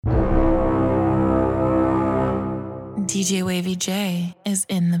DJ Wavy J is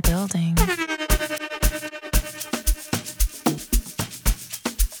in the building.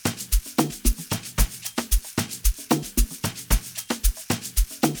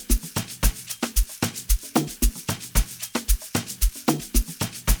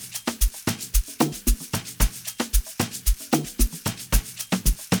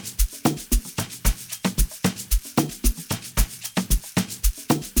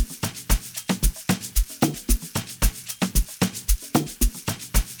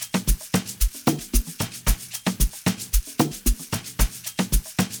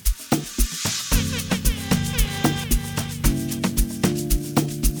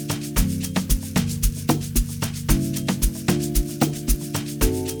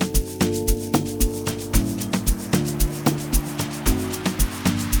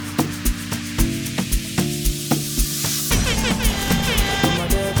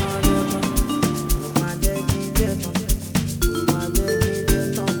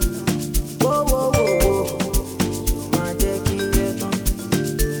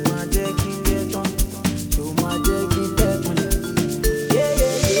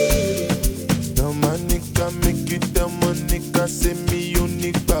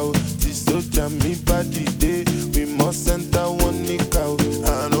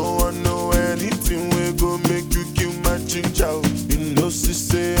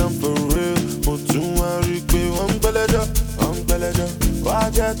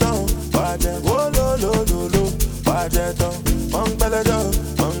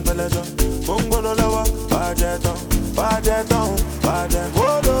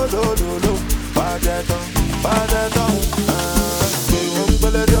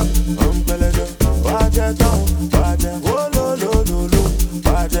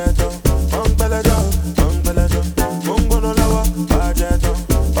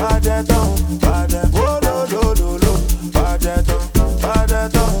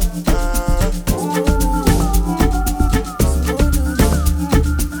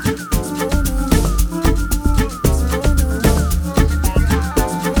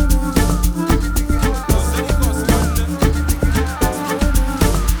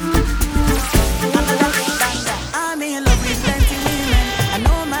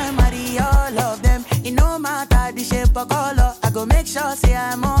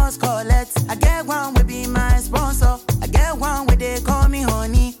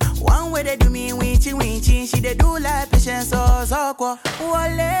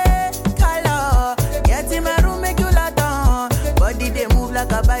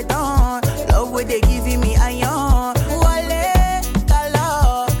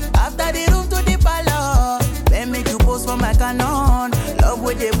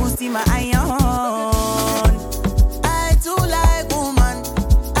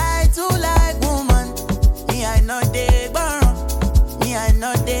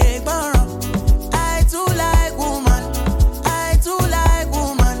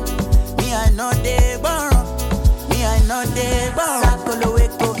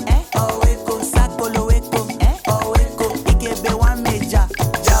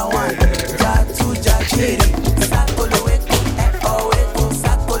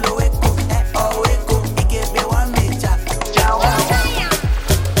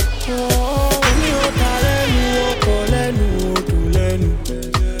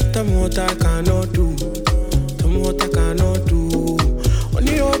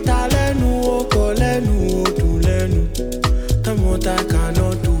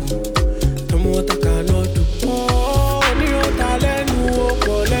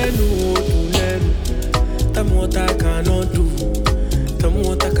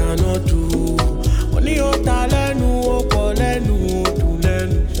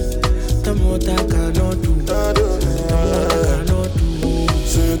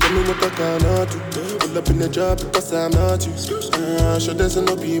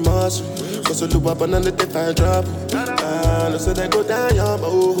 Banana if I drop. No say they go down your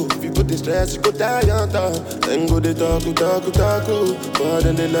bow. If you put the stress, you go down your top. Then go they talk. But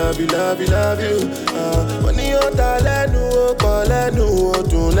then they love you. When you're talenu, calenu,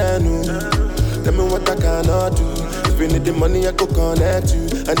 tunenu. Tell me what I cannot do. If you need the money, I go connect you.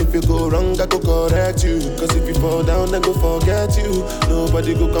 And if you go wrong, I go correct you. Cause if you fall down, I go forget you.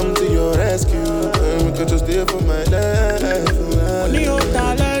 Nobody go come to your rescue. And we could just stay for my life. When you're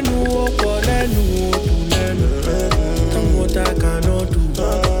talenu, calenu, tunenu. Tell me what I cannot do.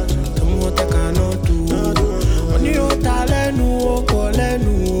 Tell me what I cannot do. When you're talenu,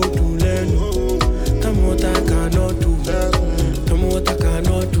 calenu, tunenu. Tell me what I cannot do. Tell me what I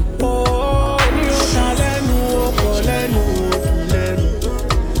cannot do. Oh, when you're talenu, calenu, tunenu.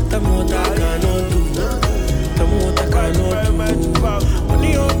 Tell me what I cannot do. Tell me what I cannot do.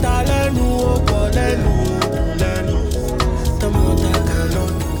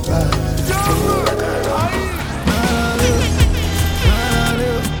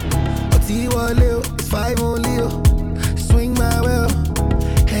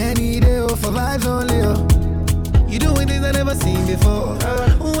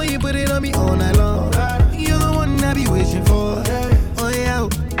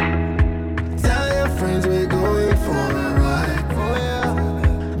 for a ride. Oh yeah.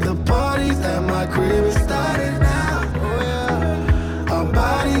 The parties at my crib is starting now. Oh yeah. Our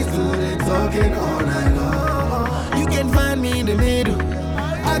bodies do the talking all night long. You can find me in the middle.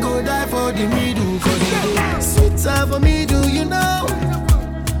 I go die for the middle. Cause you do sweet time for me, do you know?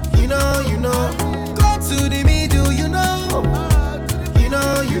 You know. Go to the middle, you know.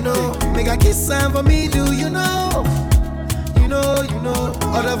 You know. Make a kiss time for me, do you know? You know.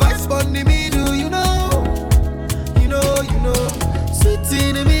 All the vibes on the middle, you know. You know. Sweet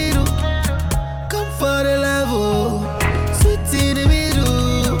in the middle. Come for the level. Sweet in the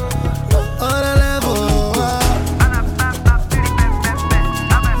middle. No other level.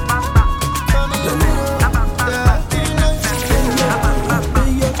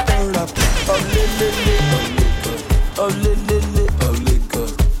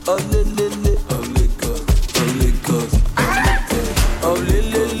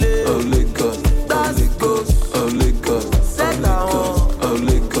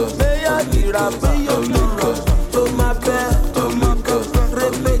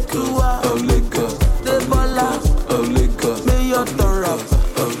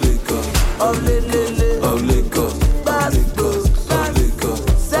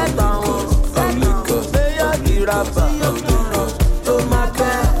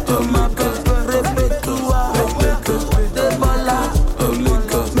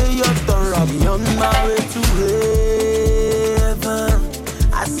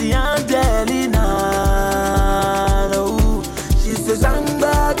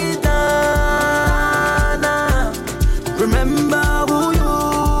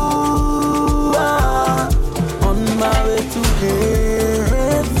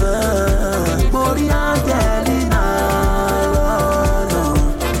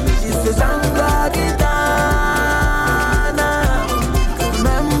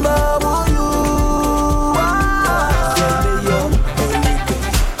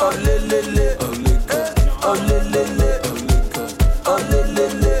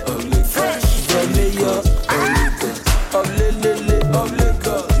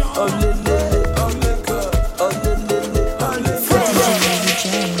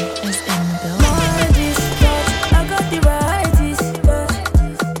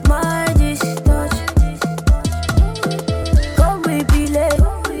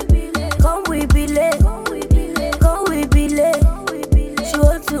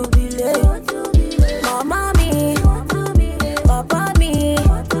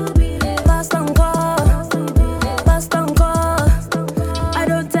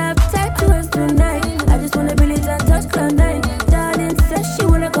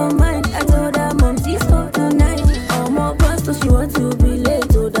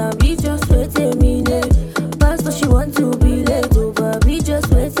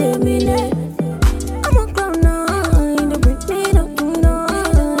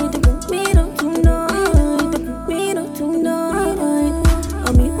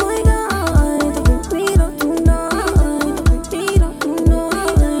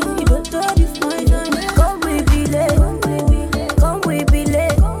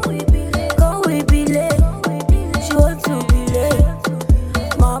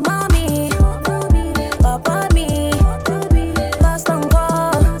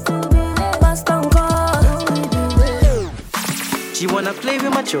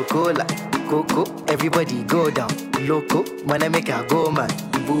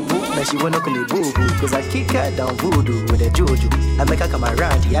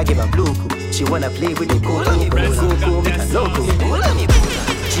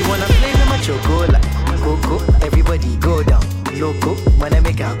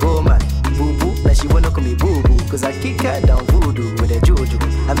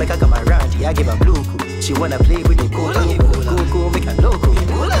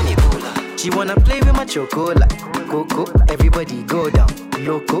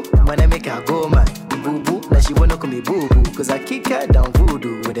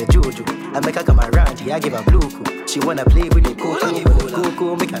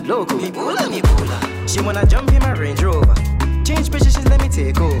 She wanna jump in my Range Rover. Change positions, let me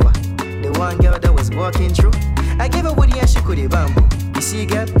take over. The one girl that was walking through, I gave her woody and she could bamboo. You see,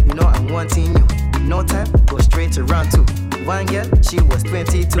 girl, you know I'm wanting you. No time, go straight to round two. One girl, she was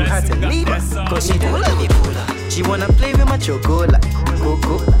 22, had to leave her, cause she pulla me pulla. She wanna play with my chocolate.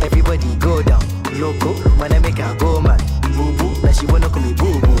 Coco, everybody go down. Loco, when I make her go mad. Boo boo, now she wanna call me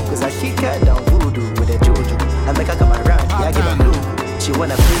boo boo. Cause I kick her down voodoo with a jojo. I make her come around, yeah, I give her blue. She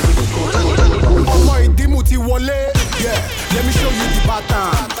wanna play with the coco. Yeah, let me show you the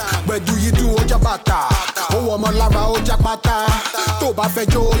pattern. Where do you do oja bata? Oh, I'm a lava oja bata. To ba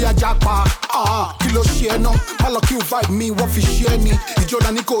fejo ya japa. Kilo share no, malo kill vibe me, what fi share ni.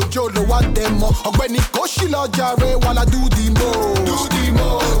 Ijola ni ko jolo wa demo. Ogbeni ko shilo jare while I do the mo. Do the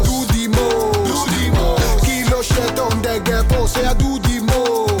mo, do the mo, do the mo. Kilo share don de get po, say I do the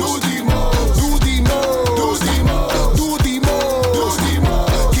mo. Do the mo, do the mo, do the mo, do the mo, do the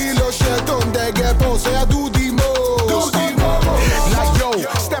mo. Kilo share don de get po, say I do the mo. Do the mo. Like yo,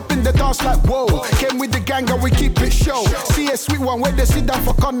 step in the dance like whoa. Came with the gang and we keep it show. See a sweet one where they sit down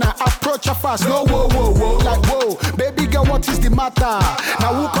for corner. Approach her fast, no whoa, whoa, whoa. Like whoa, baby girl, what is the matter?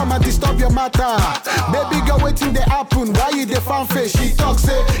 Now who come and disturb your matter? Baby girl, waiting they happen. Why you the fan face? She talk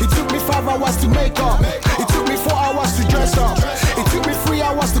say it took me 5 hours to make up. It took me 4 hours to dress up. It took me 3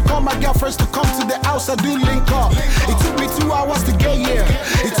 hours to call my girlfriends to come to the house and do link up. It took me 2 hours to get here.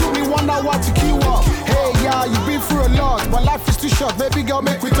 It took me 1 hour to queue up. Hey, yeah, you've been through a lot, but life is too short. Baby girl,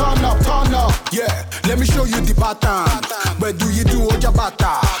 make we turn up, turn up. Yeah, let me show you the pattern. Where do you do oja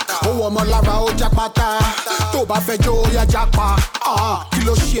bata? Oh, I'm a lava oja bata. Toba fejo ya japa.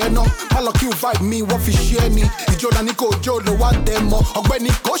 Kilo share no, malo kill vibe me, what fi share ni. Ijola ni ko jolo wa demo. Ogbeni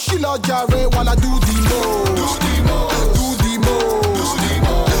ko shilo jare while I do the mo. Do the mo, do the mo, do the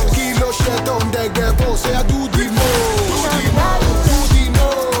mo. Kilo share don de get po, say I do the mo. Do the mo, do the mo,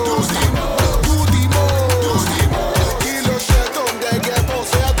 do the mo, do the mo, do the mo. Kilo share don de get po,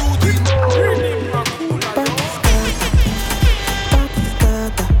 say I do the mo.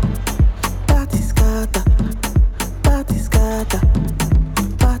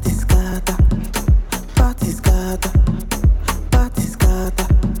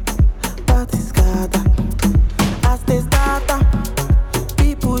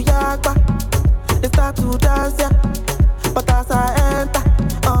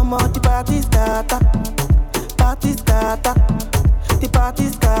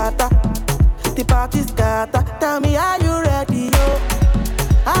 Tell me, are you ready, yo?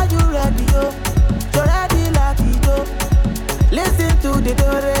 Are you ready, yo? So ready, latido. Listen to the do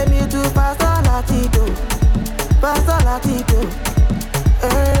re mi do fa sol latido, fa sol latido.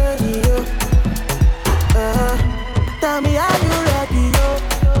 Yo. Tell me, are you ready, yo?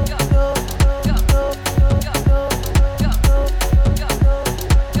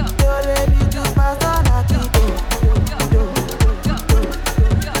 Do re mi do fa sol latido.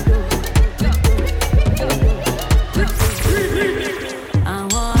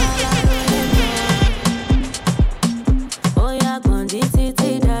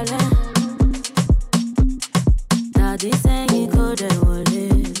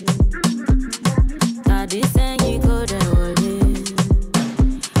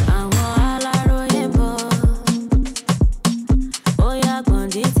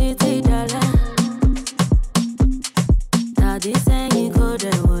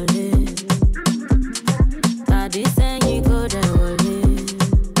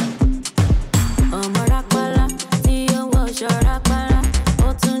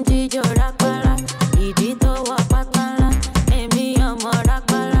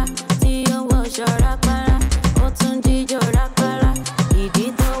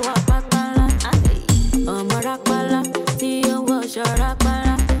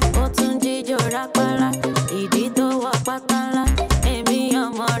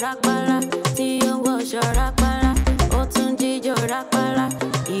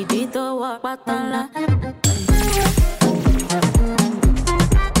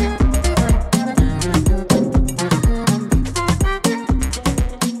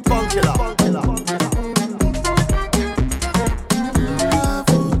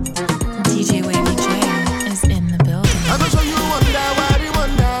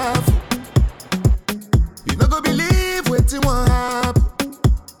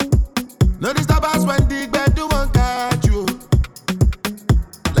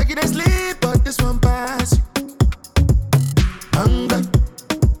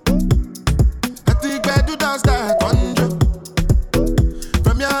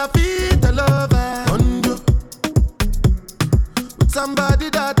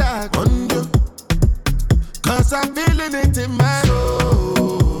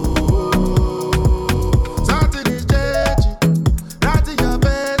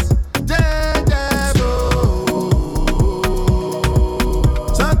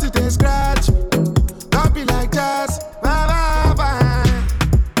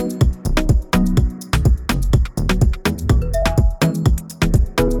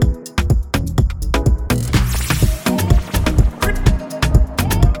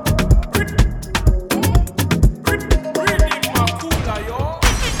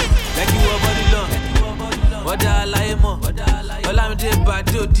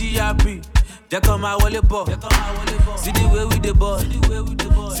 They come my wallet ball. See the way we the ball.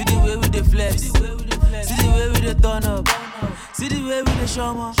 See the way we dey flex. See the way we dey turn up. See the way we dey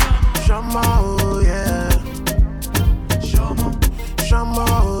shama. Shama, oh yeah. Shama, Shama,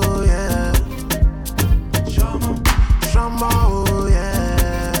 oh yeah. Shama, Shama, oh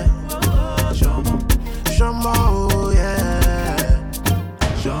yeah. Shama, Shama, oh yeah.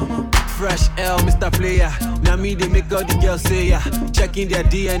 Shama. Fresh L, Mr. Player. Now me, they make all the girls say yeah. Checking their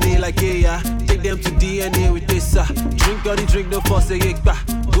DNA like yeah. Take them to DNA with this Drink all the drink, no force a yekba.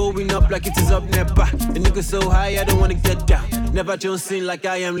 Going up like it is up nepa. The nigga so high, I don't wanna get down. Never Johnson like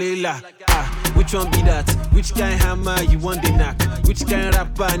I am Layla. Which one be that? Which kind hammer you want the knock? Which kind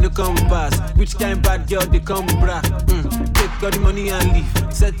rapper no come with pass? Which kind bad girl they come with bra? Take all the money and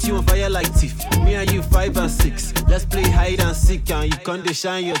leave. Set you on fire like thief. Me and you 5 and 6. Let's play hide and seek and you can't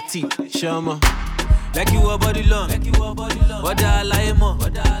shine your teeth. Shama. Like you a body long. What the hell I am on?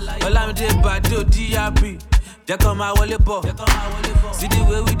 All I'm doing bad do DRP. They come my wallet ball. See the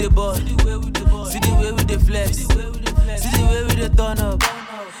way we dey ball. See the way we dey flex. See the way we dey turn up.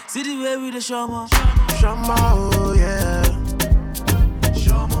 See the way we dey shama. Shama, oh yeah.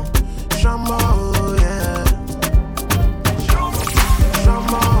 Shama, Shama, oh yeah.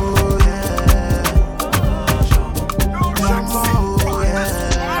 Shama, oh yeah. Shama, oh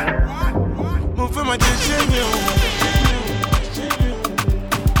yeah. Move for my destination.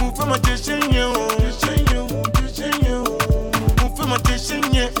 Move for my destination. Move for my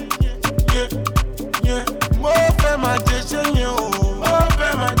destination. Yeah, yeah. Move for my destination. Move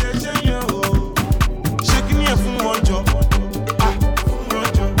for my destination. Shake me up from one job.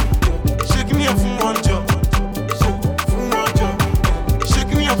 Shake me up from one job.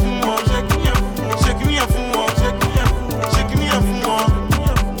 Shake me up from one. Shake me up from one. Shake me up from one.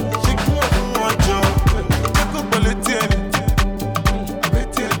 Shake me up from one job. Shake up bulletin.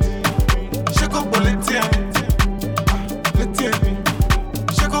 Shake up bulletin.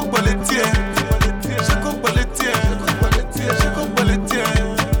 Shake up bulletin. Shake up bulletin. Shake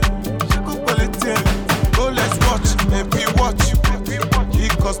up bulletin. Oh, let's watch, maybe watch.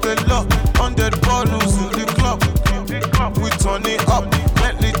 It cost a lot, 100 bottles in the club. We turn it up,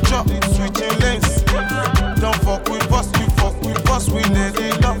 Bentley chop, switching lanes. Don't fuck with us, we let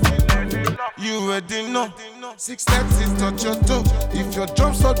it up. You already know. 6:30, touch your toe. If your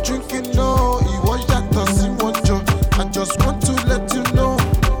drums are drinking, no. It was that doesn't want you. I just want to let you know.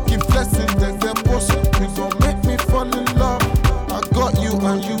 Keep flexing, then get boss. You gon' make me fall in love. I got you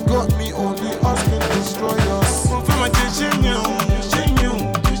and you got me. Only us can destroy us. Move for my destination.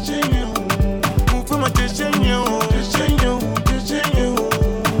 Move for my destination.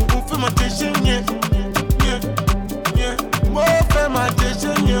 Move for my destination. Yeah, yeah. Move for my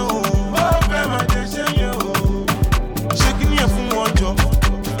destination. Move for my destination. Shake me up from one job.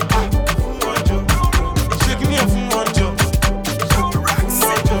 Shake me up from one job.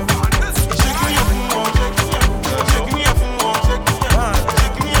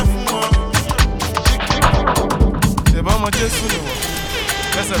 Jésus ni wo,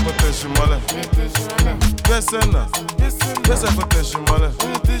 bẹ́sẹ̀ kò tẹ̀sí mọ́lẹ̀. Bẹ́sẹ̀ náà, bẹ́sẹ̀ kò tẹ̀sí mọ́lẹ̀.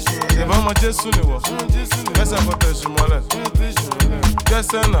 Ìbá ọmọ Jésù ni wo, bẹ́sẹ̀ kò tẹ̀sí mọ́lẹ̀.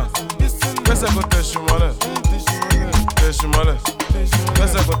 Bẹ́sẹ̀ náà, bẹ́sẹ̀ kò tẹ̀sí mọ́lẹ̀. Tẹ̀sí mọ́lẹ̀,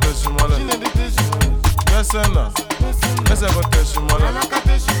 bẹ́sẹ̀ kò tẹ̀sí mọ́lẹ̀. Bẹ́sẹ̀ náà, bẹ́sẹ̀ kò tẹ̀sí mọ́lẹ̀.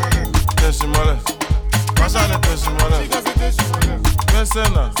 Tẹ̀sí mọ́lẹ̀, pàṣẹ ni tẹ̀sí mọ́lẹ̀. Bẹ́sẹ̀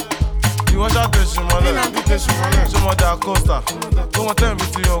náà. You watch out this money. Some of that coaster. Don't want them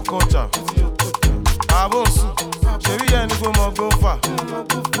to your culture. I won't sue. Sherry and go more go far.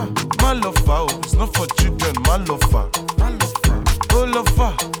 My love for it's not for children. My love for. Oh love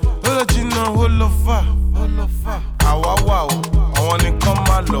for. Oh the Gino. Oh love for. Awa wow. I want to come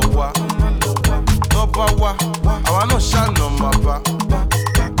my love wa. No power. I want no shine on my back.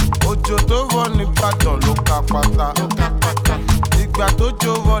 Ojo to run the pattern. Look at pata. Ìgbà tó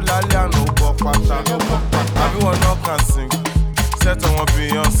jówọ́ lálẹ́ àná ó bọ́ pátá. Everyone now can sing. Set on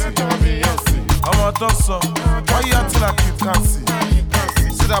Beyonce. Ọmọ tó sọ, why you acting like you can't see?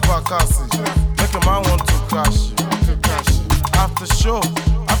 See that Bakassi, make a man want to crash. After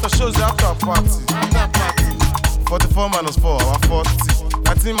shows after party. 44 minus 4, our 40.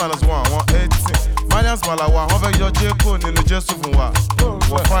 19 minus 1, 118. Marians Malawa, wọ́n fẹ́ yọ J-Ko nínú Jésù fún wa.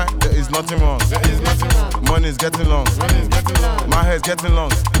 We're fine, there is nothing wrong. Money is getting long. My hair is getting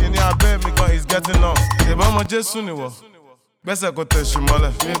long. Kini abẹ́ mi gan is getting long. Ìbá ọmọ Jésù ni wọ. Bẹ́sẹ̀ kò tẹ̀sí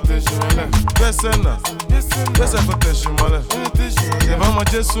mọ́lẹ̀. Bẹ́sẹ̀ náà. Bẹ́sẹ̀ kò tẹ̀sí mọ́lẹ̀. Ìbá ọmọ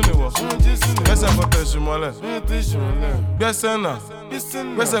Jésù ni wọ. Bẹ́sẹ̀ kò tẹ̀sí mọ́lẹ̀. Bẹ́sẹ̀ náà.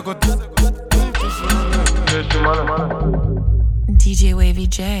 Bẹ́sẹ̀ kò tẹ̀sí mọ́lẹ̀. DJ Wavy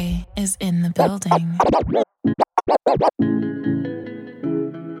J is in the building.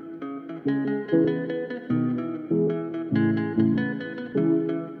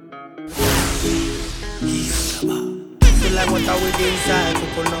 water within inside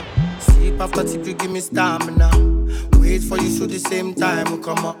coconut. Sip after tip, you give me stamina. Wait for you so the same time will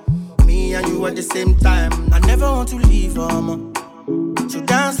come up. Me and you at the same time. I never want to leave, so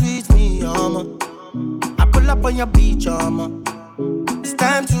dance with me, I pull up on your beach, it's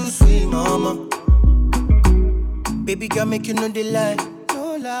time to swim, Baby girl, make you know the lie.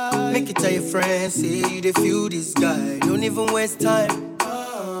 No lie. Make it tell your friends, say you dey feel this guy. Don't even waste time.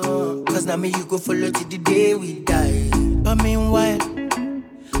 Cause now me you go follow till the day we die. But meanwhile,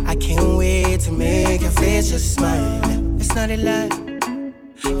 I can't wait to make your face just smile. It's not a lie.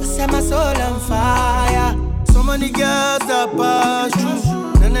 You set my soul on fire. So many girls that pass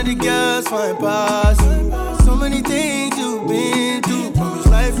through, none of the girls find past you. So many things you've been through. Promise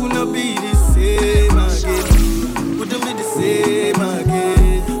life will not be the same again. Wouldn't be the same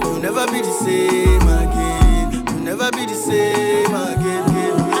again. You'll never be the same again. You'll never be the same again.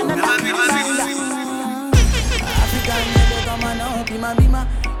 Never be the same. African girl, come on up, bima.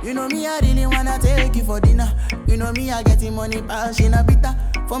 You know me, I really wanna take you for dinner. You know me, I getting money, passion, a bitter.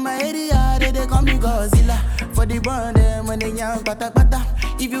 For my area, they call me Godzilla. For the brand, when they young, pata.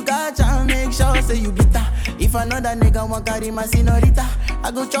 If you got chance, make sure say you bitter. If another nigga want carry my senorita,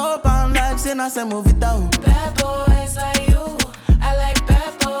 I go chop and like say na se move it out. Bad boys like you, I like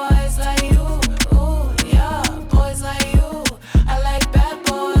bad boys like you. Ooh, yeah, boys like you, I like bad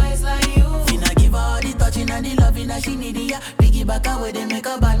boys like you. Finna give her all the touching and the loving that she need, yeah. Piggy back away, they make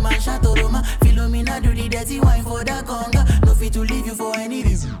a bad man shot to Roma. Philomena do the dirty wine for the conga. No fit to leave you for any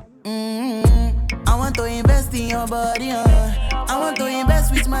reason. I want to invest in your body, I want to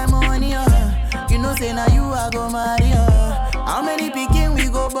invest with my money, You know say now you I go marry, How many picking we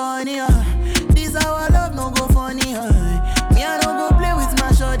go bunny, This our love no go funny, Me I don't go play with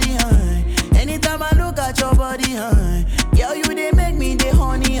my shorty, Anytime I look at your body, Girl you they make me the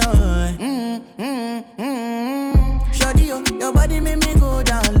honey, Shorty, your body make me go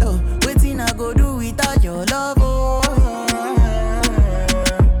down low. Waiting I go do without your love,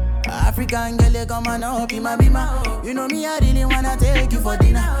 African girl, come on up, bima. You know me, I really wanna take you for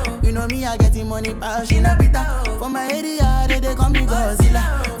dinner. You know me, I getting money, passion, a bitter. For my area, they call me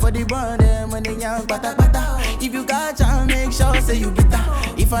Godzilla. For the brand, when they young, pata. If you got chance, make sure say you bitter.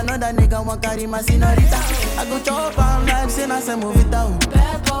 If another nigga want carry my senorita, I go chop and like say na se move it out.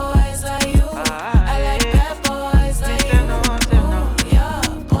 Bad boys like you, I like bad boys like you. Ooh, yeah,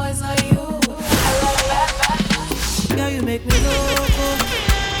 boys like you, I like bad boys. Girl, you make me loco.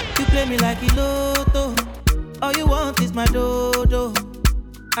 You play me like a lotto. All you want is my dodo.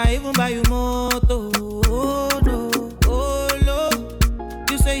 I even buy you moto. Oh no, oh no.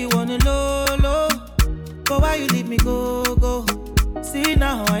 You say you want a lolo, but why you leave me go? See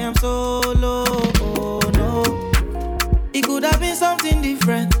now I am solo. Oh no. It could have been something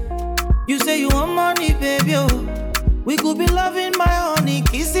different. You say you want money, baby. Oh, we could be loving my honey,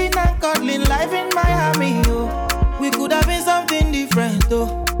 kissing and cuddling, life in Miami. Oh, we could have been something different.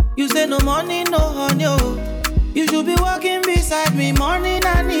 Oh. You say no money, no honey, oh. You should be walking beside me morning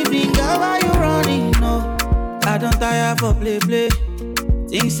and evening. Girl, why you running, no? I don't tire for play.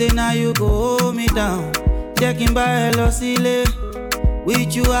 Think say now you go hold me down. Checking by Elosile.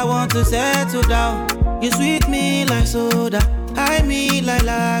 With you I want to settle down. You sweet me like soda, high me like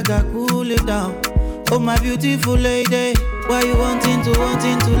lager, cool it down. Oh my beautiful lady, why you wanting to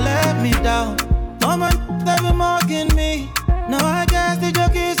let me down? Mama, they be mocking me. No, I guess the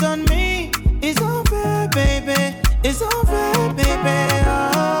joke is on me. It's unfair, baby. It's unfair, baby.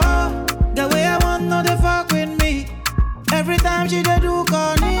 Oh, the way I want, no, they fuck with me. Every time she dey do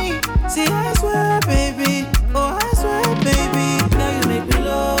corny. See, I swear, baby. Oh, I swear, baby. Now you make me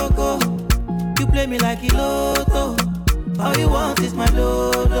loco. You play me like a lotto. All you want is my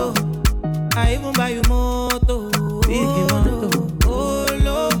dodo. I even buy you moto. Big moto. Oh,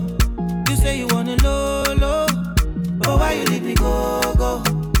 no. You say you want a lolo. Oh, why you leave me go?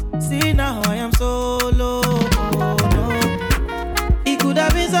 See now I am solo. Oh, no. It could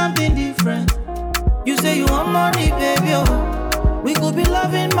have been something different. You say you want money, baby. Oh, we could be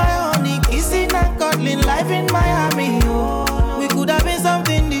loving my honey, kissing and cuddling, life in Miami. Oh, we could have been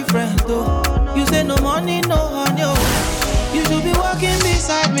something different. Oh, you say no money, no honey. Oh, you should be walking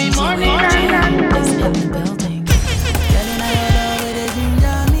beside me morning and night. Is in the building.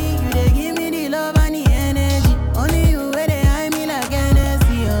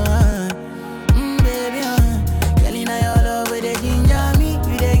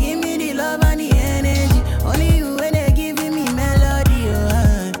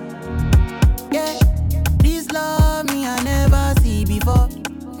 love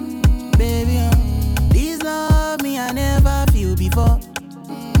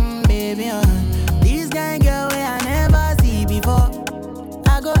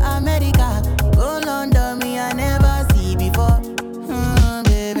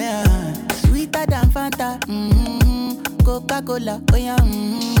Coca-Cola, oh yeah,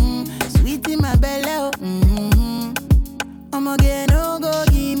 sweet in my belly, oh, I'ma get no go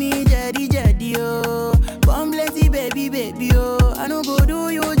give me jetty, jetty, oh. Come plenty, baby, baby, oh. I no go do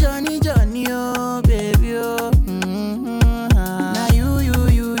you, Johnny, Johnny, oh, baby, oh. Now you,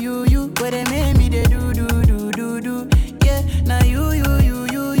 where they make me they do. Yeah, now you,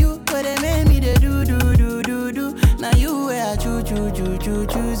 where they make me they do. Now you where I choose,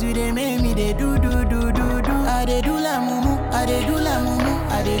 you they make me they do. I they do la mumu, I they do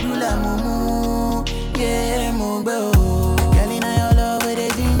la mumu, yeah, mobile.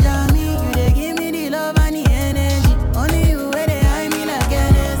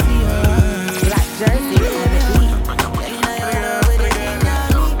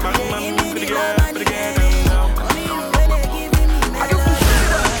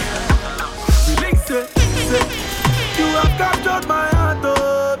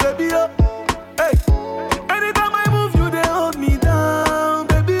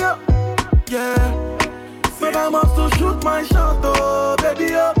 My shot, oh,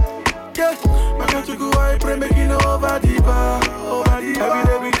 baby, oh, yeah. My country go I pray making over the bar. Every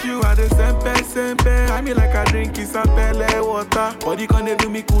day with you, I the sempe. I mean like I drink is a pele water. Body can they do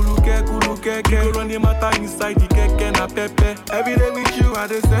me kuluke. Go run the matter inside the keke na pepe. Every day with you, I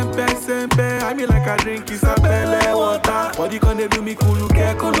the sempe. I mean like I drink is a pele water. Body can they do me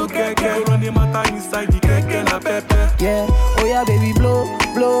kuluke. Go run the matter inside the keke na pepe. Yeah, oh yeah, baby, blow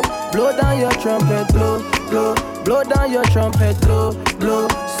down your trumpet, blow down your trumpet, blow,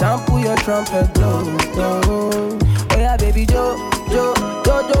 sample your trumpet, blow. Oh yeah, baby, jo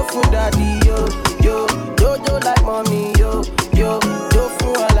for daddy, yo, like mommy, yo,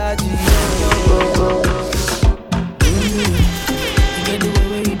 for allergy, yo. He get the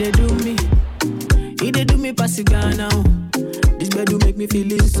way he do me pass it now. This bed do make me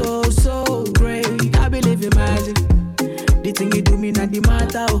feeling so great. I believe in magic. The thing you do me not the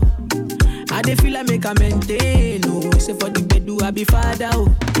matter, oh. I dey feel like make a maintain, oh. Say for the bed do I be father, oh.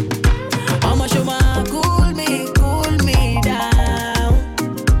 I'ma show my cool me down.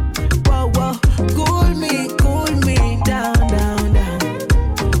 Whoa, cool me down.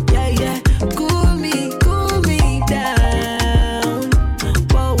 Yeah, cool me down.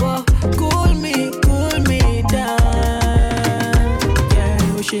 Whoa, cool me down. Yeah,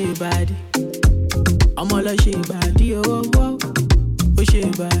 oh she body. I'm all a she body, oh, oh she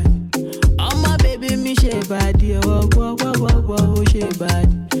body. I'm my baby, me she body, oh, she body.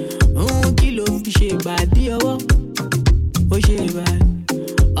 Kilo she body, oh, she body.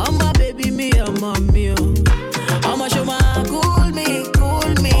 I'm my baby, me, I'm mommy, oh. I'ma show my cool me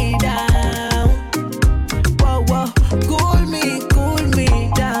down. Whoa, cool me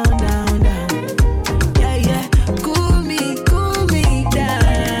down. Yeah, cool me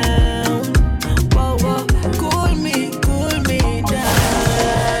down. Whoa, cool me down.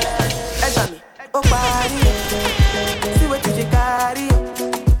 Oh, body, see what you carry.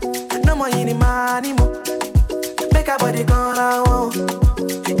 No more any money, more. Make a body gonna want.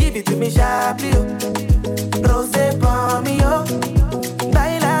 Give it to me sharply, oh. Rose for me, oh.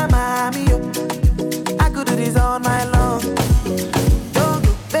 Baila mami, oh. I could do this all night long. Don't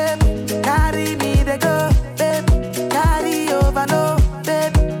go, babe. Carry me, they go, babe. Carry over, no,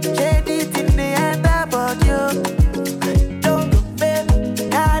 babe. Shade it in the end about you. Don't go, babe.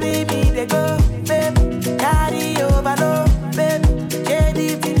 Carry me, they go. Carry over, no, babe. Shade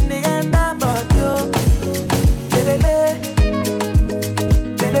it in the end about you. Lele,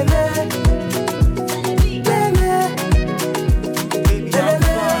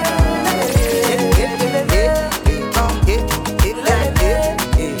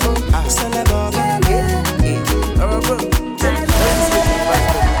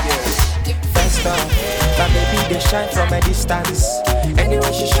 First off, my baby they shine from a distance.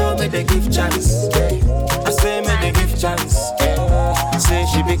 Anyway she show me they give chance. I say me they give chance. Say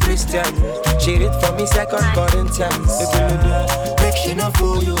she be Christian. She read for me 2 Corinthians. Make she no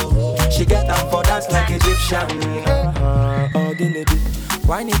fool you. She get up for dance like Egyptian. Ordinary.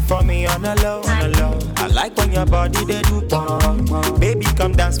 Wine it for me on a low. I like when your body they do pong. Baby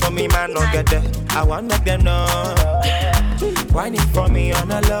come dance for me, man, no get there. I want make them know. Wine it for me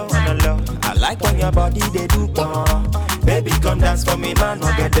on a low. I like when your body they do pong. Baby come dance for me, man,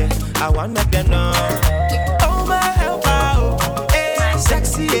 no get there. I want make them know. Oh my helper, oh, hey,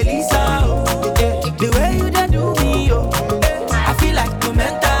 sexy Elisa, oh, hey, the way you they do me, oh, hey, I feel like too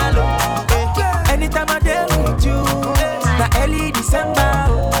mental, oh, hey, anytime I deal with you, hey, na early December,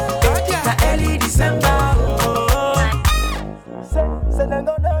 oh, hey, na early December, oh. Say then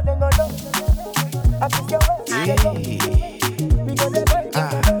go down, I think you're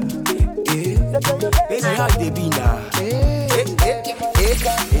baby, how they be now?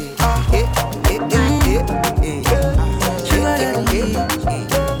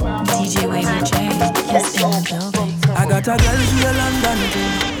 got a girl, she a London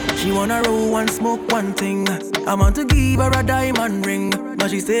thing. She wanna roll and smoke one thing. I want to give her a diamond ring, but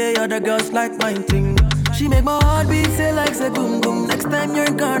she say other girls like mine thing. She make my heart beat say like say boom boom. Next time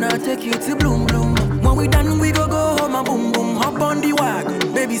you're gonna take you to bloom bloom. When we done we go home and boom boom. Hop on the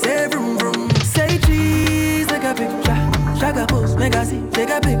wagon, baby say vroom vroom. Say cheese, take a picture. Shaka pose, make I see, take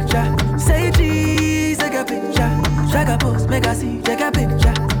a picture. Say cheese, take a picture. Shaka pose, make I see, take a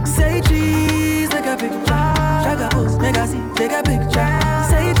picture. Say cheese, take a picture. Shaka pose, make I see, take a picture.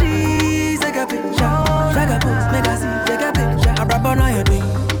 Say cheese, take a picture. Shaka pose, make I see, take a picture. I rap on all your thing,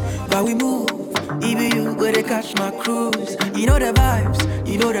 but we move. Even you go to catch my cruise. You know the vibes,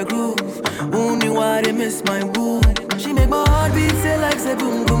 you know the groove. Only why they miss my boo. She make my heart beat say like say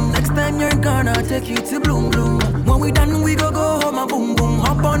boom boom. Next time you're gonna take you to bloom bloom. When we done we go home and boom boom.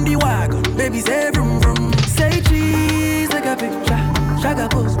 Hop on the wagon, baby say vroom vroom. Say cheese, take a picture. Shaka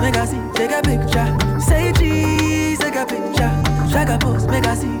pose, make I see, take a picture. Say cheese, take a picture. Shaka pose, make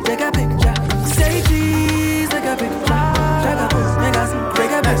I see, take a picture. Say cheese, take a picture. Shaka pose, make I see,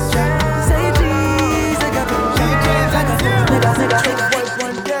 take a picture. Say cheese, take a picture. Shaka pose, make I see, take a picture.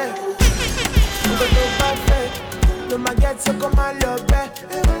 One day, I'm gonna go back. No my get so come my love back.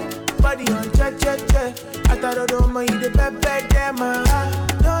 Body on che. I thought I don't mind the pepe dem.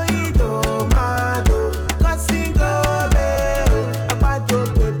 No you don't mind. Cause sing go back.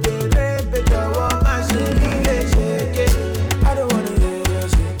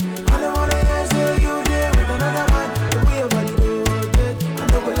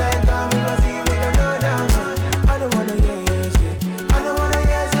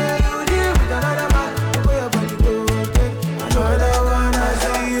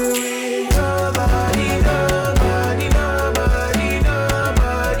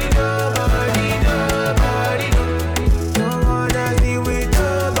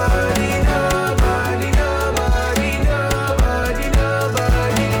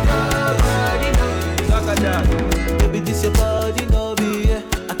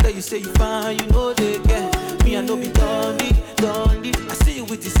 Say you fine, you know they care. Me I know be dundee. I see you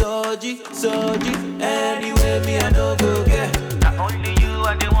with the surgery. Anyway, me I know go get. Not only you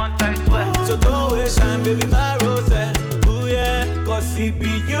are the one I swear. So don't waste time, baby, my rose. Ooh yeah, cause it be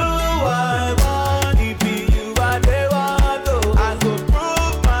you I want, it be you I they want. Oh, I go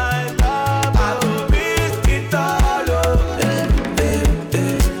prove my love, I go risk it all. Oh,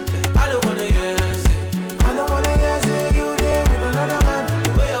 I don't wanna hear say, I don't wanna hear say you there with another man.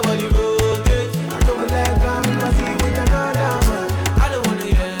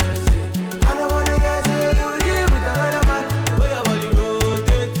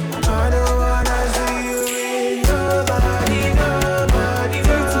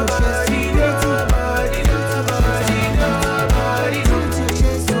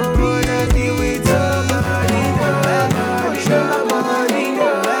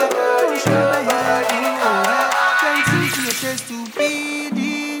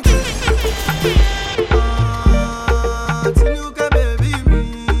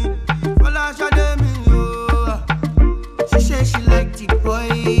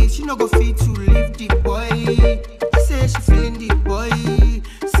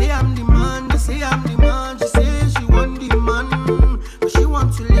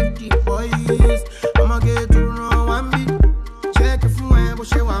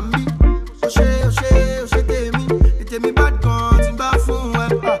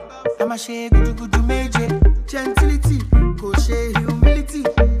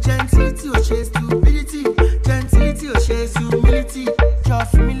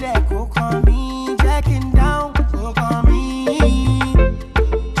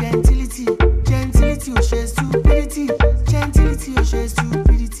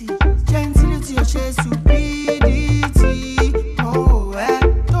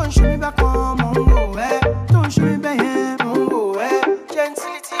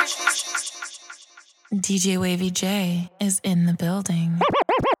 DJ Wavy J is in the building.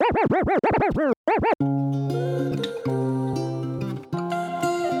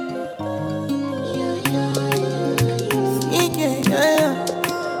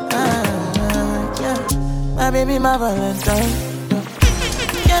 My baby, my Valentine.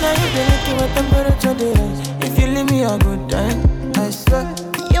 Can I hit the licky with temperature days? If you leave me a good time, I swear.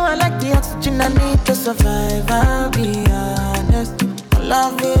 You are like the oxygen I need to survive, I'll be honest.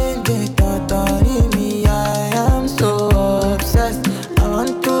 Loving the thought of me, I am so obsessed. I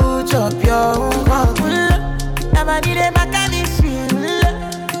want to chop your heart. Never did it back at this shit.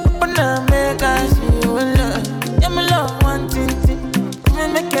 Open up, make us feel. Yeah, my love, one thing. Me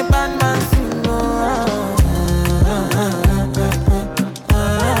make a bad man sing.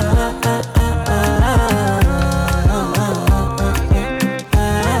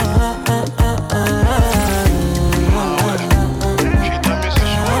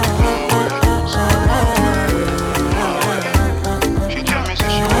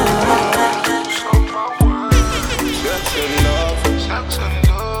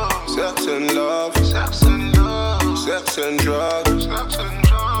 Sex and drugs.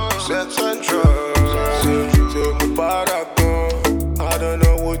 Sex and drugs. Take me paragon. I don't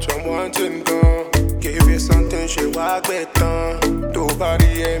know what I'm wanting, gun. Give you something, she walk better. Nobody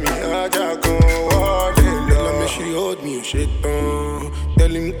hear me, I just go. Tell me she hold me, shit on. Tell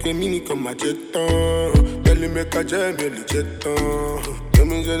him que mini comme ma jeton. Tell him make a jam, me jeton. Tell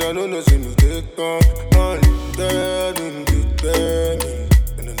me that I don't know, see me jeton. Only dead in the dead.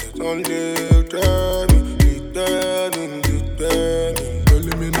 And then it's only dead in the dead in the dead. Tell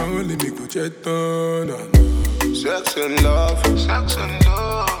me now, only me go jeton. Sex and love, sex and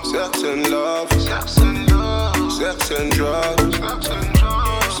love, sex and love, sex and love, sex and drugs, sex and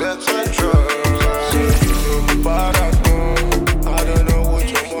drugs, sex and drugs. I don't know what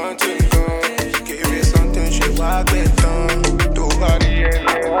you want to do. Give me something, she walk better. Nobody hear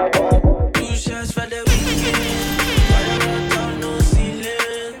me. Two shots for the weekend. Right around town, no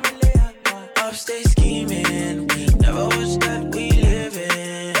ceiling. Upstate scheming. Never watch that we live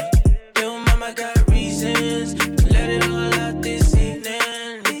in. Little mama got reasons. Let it all out this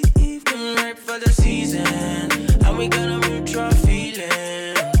evening. Right for the season. And we got a mutual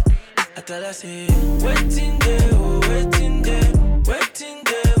feeling. I thought I said, waiting there, oh, waiting there. Waiting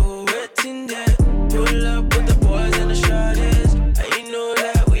there, oh, waiting there. Pull up with the boys and the shorties. And you know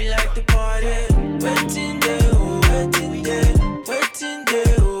that we like to party. Waiting there, oh, waiting there. Waiting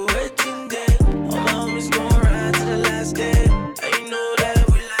there, oh, waiting there. All my homies gon' ride to the last day. And you know that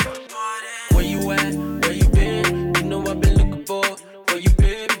we like to party. Where you at? Where you been? You know I've been looking for you,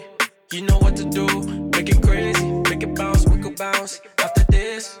 baby. You know what to do. Make it crazy, make it bounce, we could bounce after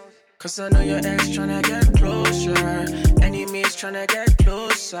this. Cause I know your ex tryna get closer. Enemies tryna get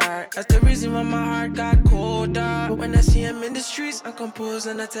closer. That's the reason why my heart got colder. But when I see him in the streets, I'm composed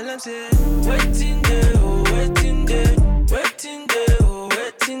and I tell him, say, waiting there, oh, waiting there. Waiting there, oh,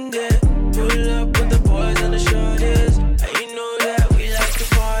 waiting there. Pull up with the boys and the shorties. And you know that we like to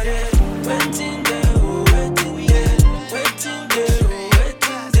party. Waiting there, oh, waiting there. Waiting there, oh,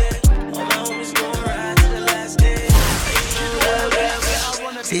 waiting there. All my homies gon' ride to the last day.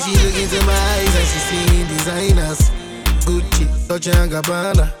 Say she look into my eyes and she seeing designers. Gucci, Dolce &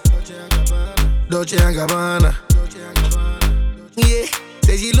 Gabbana. Dolce & Gabbana. Yeah.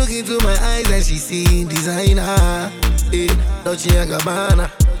 Say she look into my eyes and she seeing designer. Yeah. Dolce & Gabbana.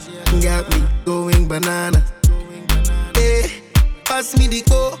 Got me going banana. Yeah. Pass me the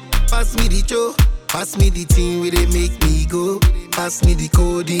co, pass me the cho. Pass me the thing where they make me go. Pass me the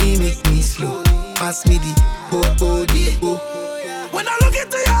code, make me slow. Pass me the oh. When I look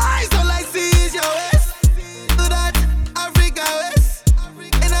into your eyes, all I see is your waist. Do that Africa waist.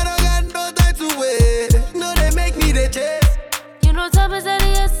 And I don't got no time to wait. No, they make me the chase. You know time is of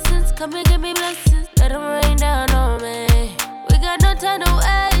the essence. Come and give me blessings. Let them rain down on me. We got no time to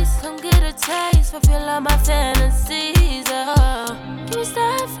waste. Come get a taste. Fulfill all my fantasies. Can we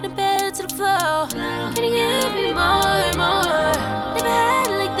start from the bed to the floor? Can you give me more and more? Never had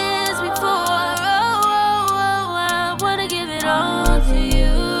it like this before. I wanna give it all to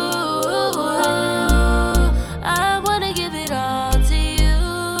you. I wanna give it all to you.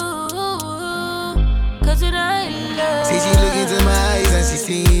 Cause when I love. See she look into my eyes and she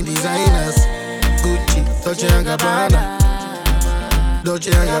seeing designers. Gucci, Dolce & Gabbana.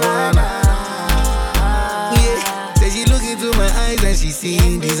 Dolce & Gabbana. Yeah. Say she look into my eyes and she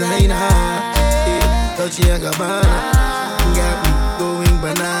seeing designer. Yeah. Dolce & Gabbana. Got me going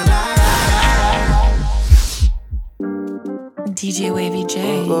banana. DJ Wavy J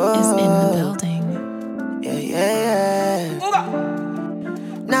is in the building. Yeah.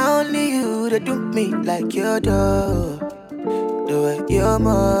 Not only you that do me like you do. Do it you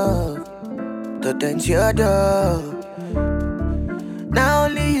move. The dance you do. Not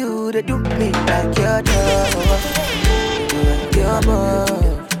only you that do me like you do. Do it you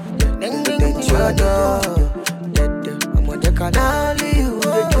move. The dance you do. I'm on the corner. Not only you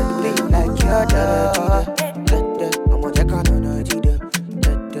that do me like you do. I'm on the corner.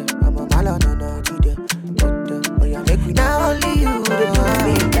 I'm a malo no today. Oh yeah, make me. Not only you that do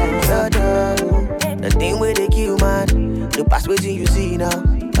me like you do. The thing where they kill man. The past waiting you see now.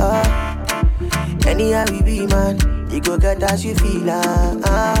 Anyhow we be man. You go get as you feel. Now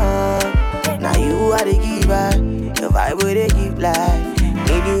you are the giver. Your vibe where they give life.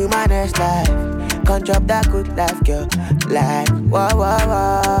 Need you my next life. Can't drop that good life, girl. Like,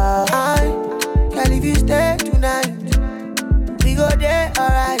 wow. Girl, if you stay tonight, we go there,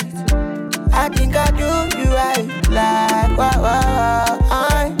 alright. I think I do you right. Like, wow.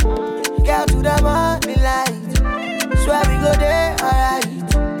 Girl, to the morning light. Swear we go there, alright.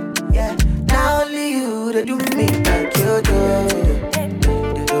 Yeah, not only you that do me like you do.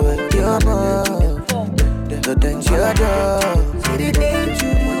 Do it, you move. The things you do.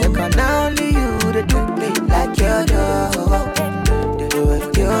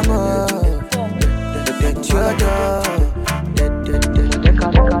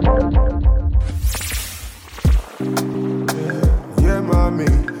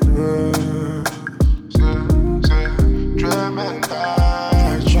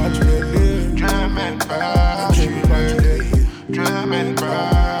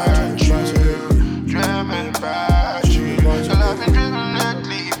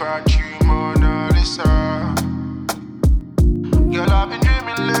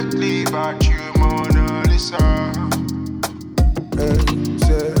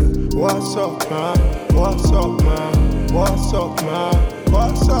 What's up, man? What's up, man? What's up, man?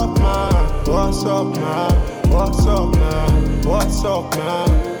 What's up, man? What's up, man? What's up, man? What's up, man?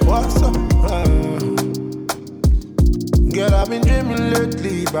 What's up, man? Girl, I've been dreaming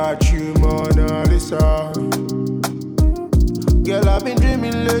lately about you, Mona Lisa. Girl, I've been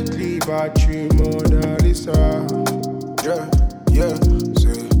dreaming lately about you, Mona Lisa. Yeah,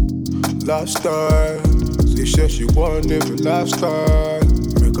 say, lifestyle. She said she want live a lifestyle.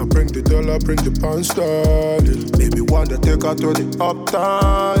 Make her bring the dollar, bring the pound sterling. Maybe one that take her to the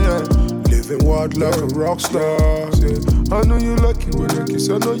uptown, yeah. Living wild like a rock star. Say, I know you like it when I kiss,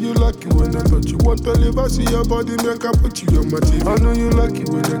 I know you like it when I touch you. Want to live, I see your body, make I put you on my TV. I know you like it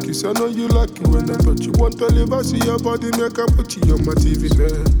when I kiss, I know you like it when I touch you. Want to live, I see your body, make I put you on my TV.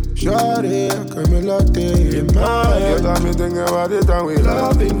 Say, shawty, come a latte in my head. Got me thinking about the time we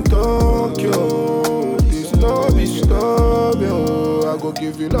love in Tokyo. This love is love, yo. I go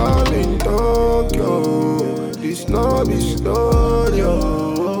give you love in Tokyo. This love is love, yo.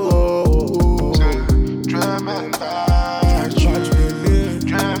 Dreaming back,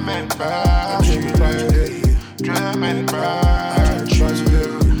 dreaming back, dreaming back, dreaming back.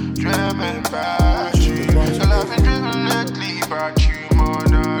 Girl, I've been dreaming lately about you,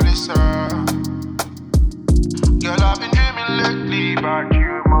 Mona Lisa. Girl, I've been dreaming lately about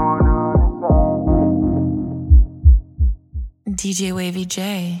you, Mona Lisa. DJ Wavy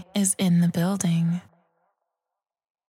J is in the building.